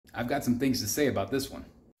I've got some things to say about this one.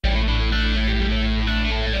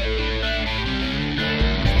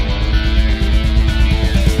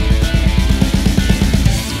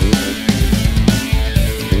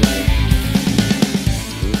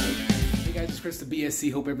 The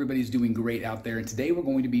BSC. Hope everybody's doing great out there, and today we're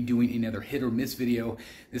going to be doing another hit or miss video,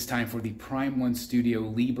 this time for the Prime One Studio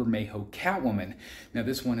Lee Bermejo Catwoman. Now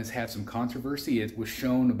this one has had some controversy. It was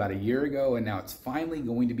shown about a year ago and now it's finally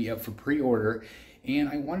going to be up for pre-order, and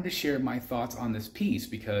I wanted to share my thoughts on this piece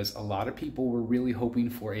because a lot of people were really hoping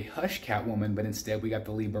for a Hush Catwoman, but instead we got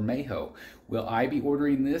the Lee Bermejo. Will I be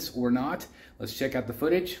ordering this or not? Let's check out the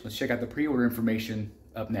footage. Let's check out the pre-order information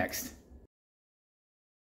up next.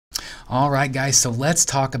 Alright guys, so let's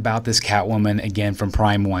talk about this Catwoman again from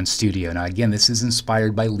Prime One Studio. Now again, this is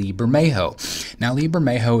inspired by Lee Bermejo. Now Lee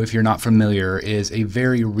Bermejo, if you're not familiar, is a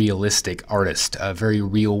very realistic artist, very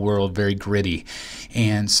real world, very gritty.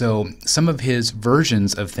 And so some of his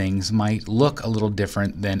versions of things might look a little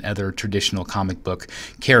different than other traditional comic book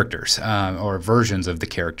characters or versions of the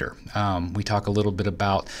character. We talk a little bit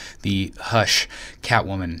about the Hush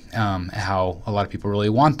Catwoman, how a lot of people really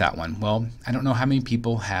want that one. Well, I don't know how many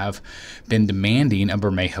people have been demanding a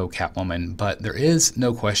Bermejo Catwoman, but there is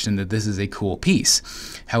no question that this is a cool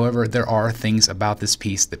piece. However, there are things about this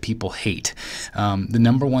piece that people hate. The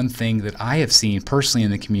number one thing that I have seen personally in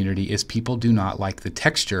the community is people do not like the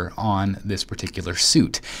texture on this particular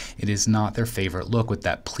suit. It is not their favorite look with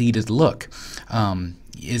that pleated look.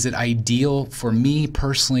 Is it ideal for me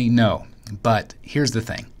personally? No. But here's the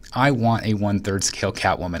thing. I want a 1/3 scale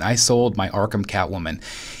Catwoman. I sold my Arkham Catwoman,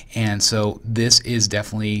 and so this is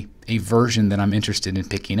definitely a version that I'm interested in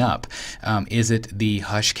picking up. Is it the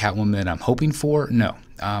Hush Catwoman that I'm hoping for? No.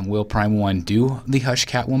 Will Prime One do the Hush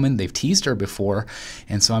Catwoman? They've teased her before,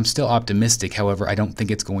 and so I'm still optimistic. However, I don't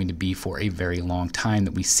think it's going to be for a very long time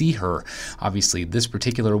that we see her. Obviously, this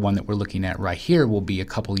particular one that we're looking at right here will be a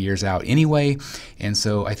couple years out anyway, and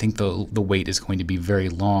so I think the wait is going to be very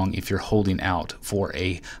long if you're holding out for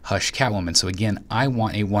a Hush Catwoman. So again, I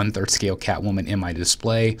want a 1/3 scale Catwoman in my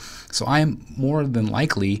display, so I am more than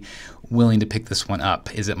likely willing to pick this one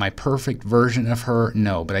up. Is it my perfect version of her?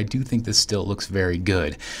 No, but I do think this still looks very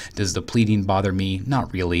good. Does the pleating bother me?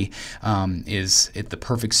 Not really. Is it the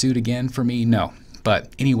perfect suit again for me? No.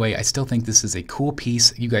 But anyway, I still think this is a cool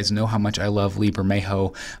piece. You guys know how much I love Lee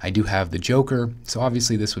Bermejo. I do have the Joker, so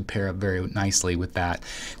obviously this would pair up very nicely with that.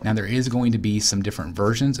 Now there is going to be some different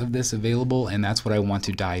versions of this available, and that's what I want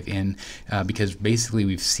to dive in because basically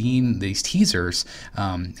we've seen these teasers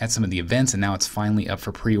at some of the events, and now it's finally up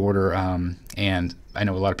for pre-order, and I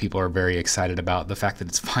know a lot of people are very excited about the fact that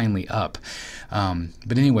it's finally up.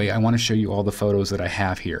 But anyway, I want to show you all the photos that I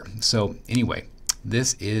have here. So anyway,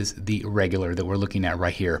 this is the regular that we're looking at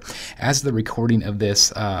right here. As the recording of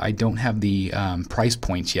this, I don't have the price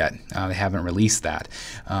points yet. They haven't released that.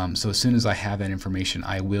 So as soon as I have that information,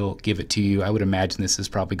 I will give it to you. I would imagine this is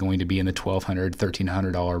probably going to be in the $1,200,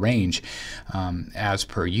 $1,300 range as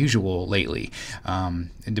per usual lately,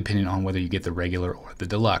 depending on whether you get the regular or the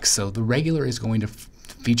deluxe. So the regular is going to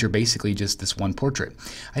feature basically just this one portrait.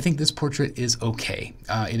 I think this portrait is okay.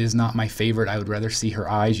 It is not my favorite. I would rather see her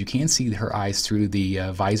eyes. You can see her eyes through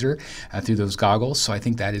the visor, through those goggles, so I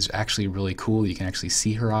think that is actually really cool. You can actually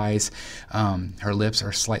see her eyes. Her lips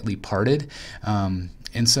are slightly parted. And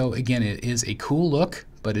so again, it is a cool look,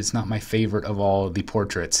 but it's not my favorite of all of the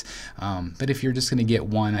portraits. But if you're just going to get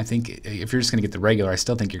one, I think if you're just going to get the regular, I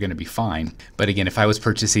still think you're going to be fine. But again, if I was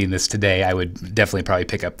purchasing this today, I would definitely probably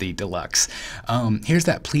pick up the deluxe. Here's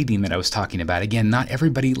that pleating that I was talking about. Again, not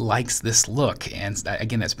everybody likes this look, and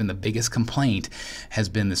again, that's been the biggest complaint, has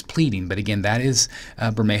been this pleating. But again, that is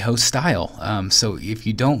Bermejo's style. So if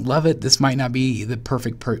you don't love it, this might not be the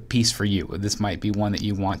perfect piece for you. This might be one that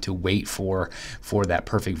you want to wait for that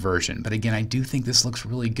perfect version. But again, I do think this looks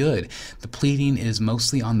really good. The pleating is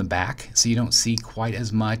mostly on the back, so you don't see quite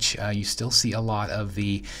as much. You still see a lot of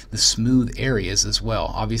the smooth areas as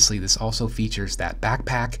well. Obviously, this also features that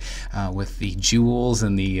backpack with the jewels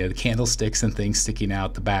and the candlesticks and things sticking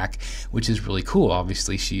out the back, which is really cool.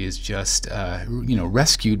 Obviously, she has just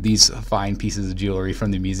rescued these fine pieces of jewelry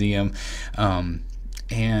from the museum.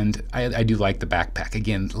 And I do like the backpack.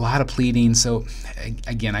 Again, a lot of pleating. So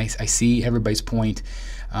again, I see everybody's point.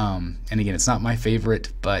 And again, it's not my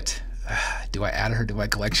favorite, but do I add her to my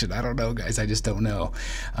collection? I don't know, guys. I just don't know.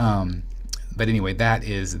 But anyway, that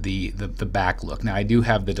is the back look. Now I do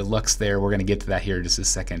have the Deluxe there. We're going to get to that here in just a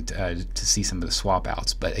second to see some of the swap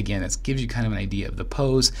outs. But again, it gives you kind of an idea of the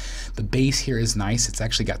pose. The base here is nice. It's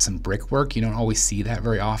actually got some brickwork. You don't always see that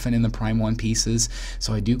very often in the Prime 1 pieces.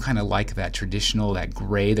 So I do kind of like that traditional, that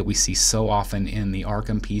gray that we see so often in the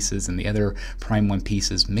Arkham pieces and the other Prime 1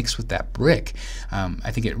 pieces mixed with that brick.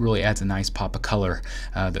 I think it really adds a nice pop of color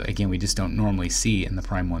that, again, we just don't normally see in the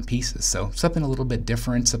Prime 1 pieces. So something a little bit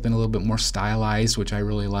different, something a little bit more stylized, which I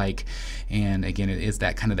really like. And again, it is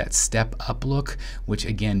that kind of that step up look, which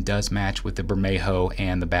again does match with the Bermejo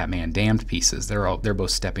and the Batman Damned pieces. They're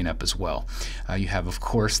both stepping up as well. You have, of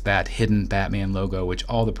course, that hidden Batman logo, which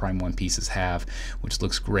all the Prime 1 pieces have, which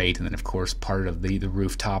looks great. And then, of course, part of the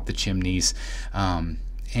rooftop, the chimneys.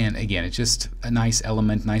 And again, it's just a nice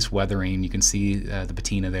element, nice weathering. You can see the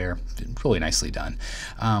patina there, really nicely done.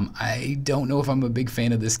 I don't know if I'm a big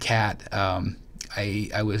fan of this cat.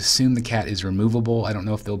 I would assume the cat is removable. I don't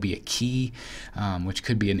know if there'll be a key, which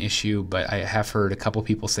could be an issue, but I have heard a couple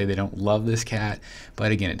people say they don't love this cat.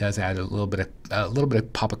 But again, it does add a little bit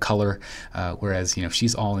of pop of color, whereas, you know,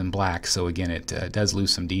 she's all in black, so again, it does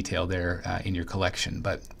lose some detail there in your collection.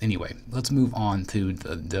 But anyway, let's move on to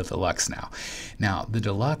the Deluxe now. Now, the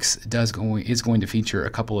Deluxe is going to feature a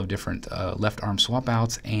couple of different left arm swap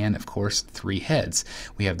outs and, of course, 3 heads.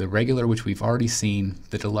 We have the regular, which we've already seen,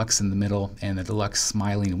 the Deluxe in the middle, and the Deluxe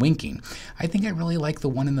smiling and winking. I think I really like the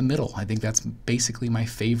one in the middle. I think that's basically my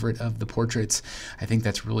favorite of the portraits. I think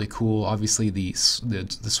that's really cool. Obviously, the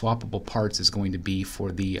swappable parts is going to be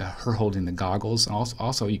for the her holding the goggles. And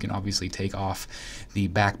also, you can obviously take off the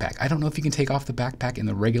backpack. I don't know if you can take off the backpack in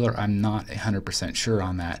the regular. I'm not 100% sure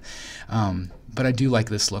on that. But I do like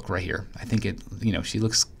this look right here. I think it, you know, she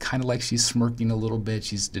looks kind of like she's smirking a little bit.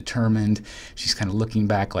 She's determined. She's kind of looking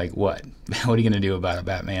back like, what? What are you going to do about it,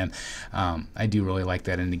 Batman? I do really like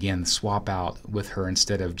that. And again, the swap out with her,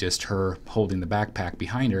 instead of just her holding the backpack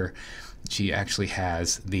behind her, she actually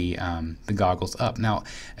has the goggles up. Now,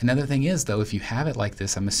 another thing is, though, if you have it like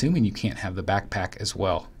this, I'm assuming you can't have the backpack as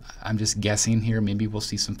well. I'm just guessing here. Maybe we'll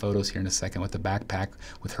see some photos here in a second with the backpack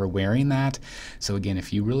with her wearing that. So again,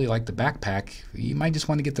 if you really like the backpack, you might just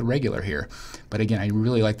want to get the regular here. But again, I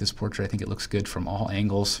really like this portrait. I think it looks good from all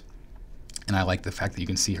angles. And I like the fact that you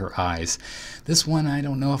can see her eyes. This one, I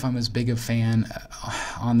don't know if I'm as big a fan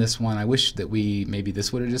on this one. I wish that maybe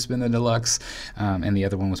this would have just been the Deluxe and the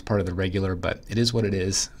other one was part of the regular, but it is what it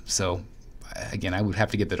is. So again, I would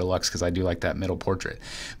have to get the Deluxe because I do like that middle portrait.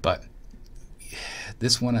 But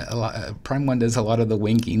this one, Prime 1 does a lot of the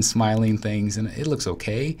winking, smiling things, and it looks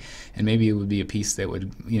okay. And maybe it would be a piece that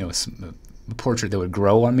would, you know, a portrait that would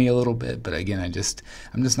grow on me a little bit. But again, I'm just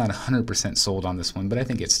not 100% sold on this one, but I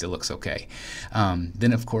think it still looks okay.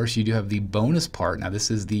 Then, of course, you do have the bonus part. Now, this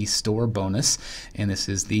is the store bonus, and this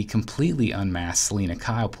is the completely unmasked Selina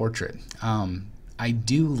Kyle portrait. I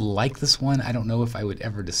do like this one. I don't know if I would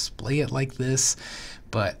ever display it like this,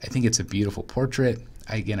 but I think it's a beautiful portrait.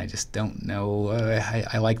 Again, I just don't know.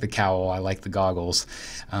 I like the cowl. I like the goggles.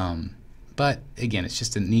 But again, it's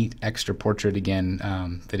just a neat extra portrait, again,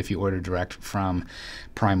 that if you order direct from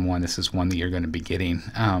Prime 1, this is one that you're going to be getting.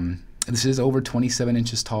 This is over 27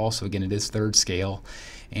 inches tall, so again, it is 3rd scale.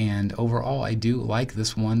 And overall, I do like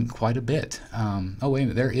this one quite a bit. Oh, wait a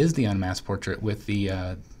minute. There is the unmasked portrait with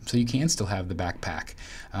the... so you can still have the backpack.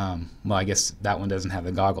 Well, I guess that one doesn't have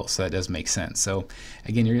the goggles, so that does make sense. So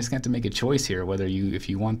again, you're just going to have to make a choice here, whether if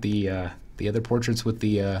you want the other portraits with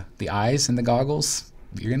the eyes and the goggles.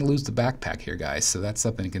 You're going to lose the backpack here, guys, so that's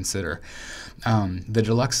something to consider. The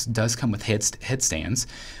Deluxe does come with headstands,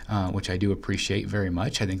 which I do appreciate very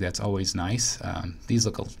much. I think that's always nice. These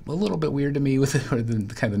look a little bit weird to me with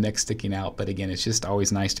the kind of the neck sticking out, but again, it's just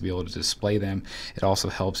always nice to be able to display them. It also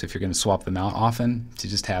helps if you're going to swap them out often to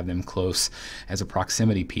just have them close as a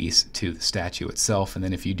proximity piece to the statue itself. And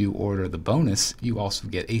then if you do order the bonus, you also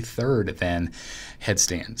get a 3rd then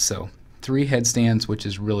headstand. So 3 headstands, which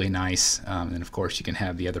is really nice, and of course you can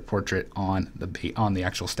have the other portrait on the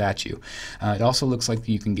actual statue. It also looks like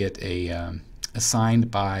you can get a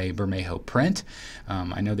signed by Bermejo print.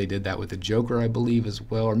 I know they did that with the Joker, I believe, as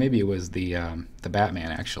well, or maybe it was the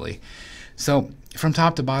Batman actually. So from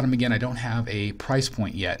top to bottom, again, I don't have a price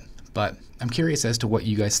point yet, but I'm curious as to what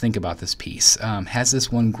you guys think about this piece. Has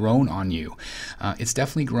this one grown on you? It's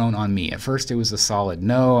definitely grown on me. At first it was a solid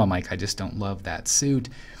no. I'm like, I just don't love that suit.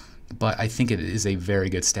 But I think it is a very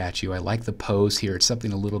good statue. I like the pose here. It's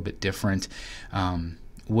something a little bit different.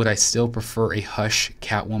 Would I still prefer a Hush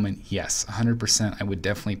Catwoman? Yes, 100%. I would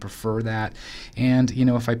definitely prefer that. And, you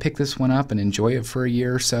know, if I pick this one up and enjoy it for a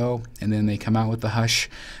year or so, and then they come out with the Hush,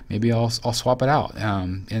 maybe I'll swap it out.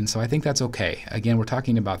 And so I think that's okay. Again, we're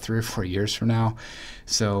talking about 3 or 4 years from now.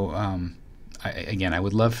 So, I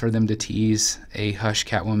would love for them to tease a Hush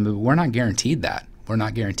Catwoman, but we're not guaranteed that. We're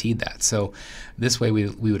not guaranteed that. So this way we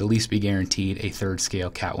would at least be guaranteed a 3rd scale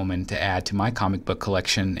Catwoman to add to my comic book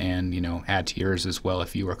collection, and, you know, add to yours as well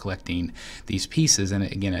if you are collecting these pieces. And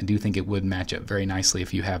again, I do think it would match up very nicely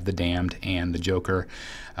if you have the Damned and the Joker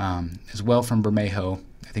as well from Bermejo.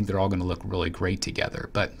 I think they're all going to look really great together.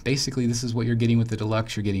 But basically, this is what you're getting with the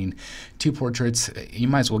Deluxe. You're getting 2 portraits. You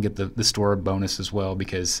might as well get the store bonus as well,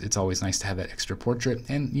 because it's always nice to have that extra portrait,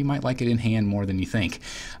 and you might like it in hand more than you think.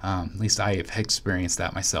 At least I have experienced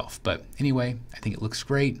that myself. But anyway, I think it looks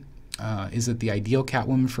great. Is it the ideal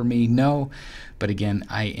Catwoman for me? No. But again,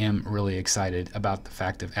 I am really excited about the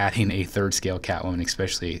fact of adding a 3rd scale Catwoman,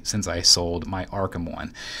 especially since I sold my Arkham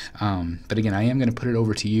one. But again, I am going to put it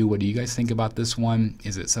over to you. What do you guys think about this one?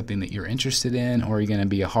 Is it something that you're interested in, or are you going to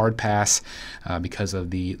be a hard pass because of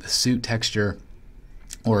the suit texture?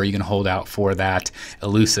 Or are you going to hold out for that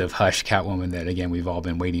elusive Hush Catwoman that, again, we've all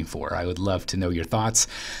been waiting for? I would love to know your thoughts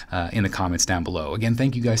in the comments down below. Again,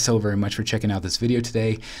 thank you guys so very much for checking out this video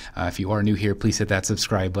today. If you are new here, please hit that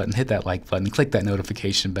subscribe button, hit that like button, click that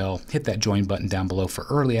notification bell, hit that join button down below for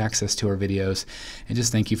early access to our videos. And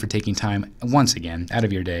just thank you for taking time, once again, out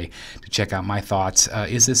of your day to check out my thoughts.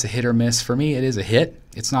 Is this a hit or miss? For me, it is a hit.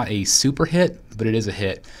 It's not a super hit, but it is a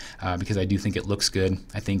hit because I do think it looks good.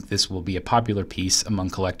 I think this will be a popular piece among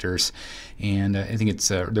collectors, and I think it's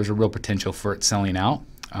there's a real potential for it selling out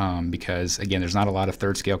because, again, there's not a lot of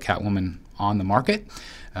 3rd scale Catwoman on the market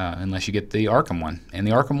unless you get the Arkham one. And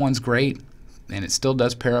the Arkham one's great, and it still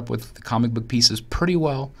does pair up with the comic book pieces pretty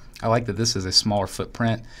well. I like that this is a smaller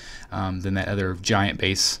footprint than that other giant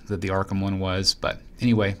base that the Arkham one was. But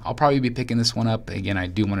anyway, I'll probably be picking this one up. Again, I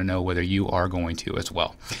do want to know whether you are going to as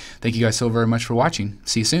well. Thank you guys so very much for watching.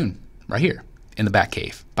 See you soon, right here in the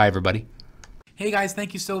Batcave. Bye, everybody. Hey guys,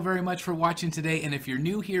 thank you so very much for watching today, and if you're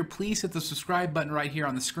new here, please hit the subscribe button right here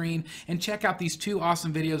on the screen and check out these 2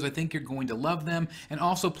 awesome videos. I think you're going to love them. And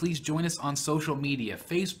also, please join us on social media: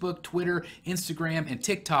 Facebook, Twitter, Instagram, and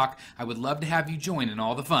TikTok. I would love to have you join in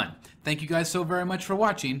all the fun. Thank you guys so very much for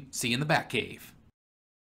watching. See you in the Batcave.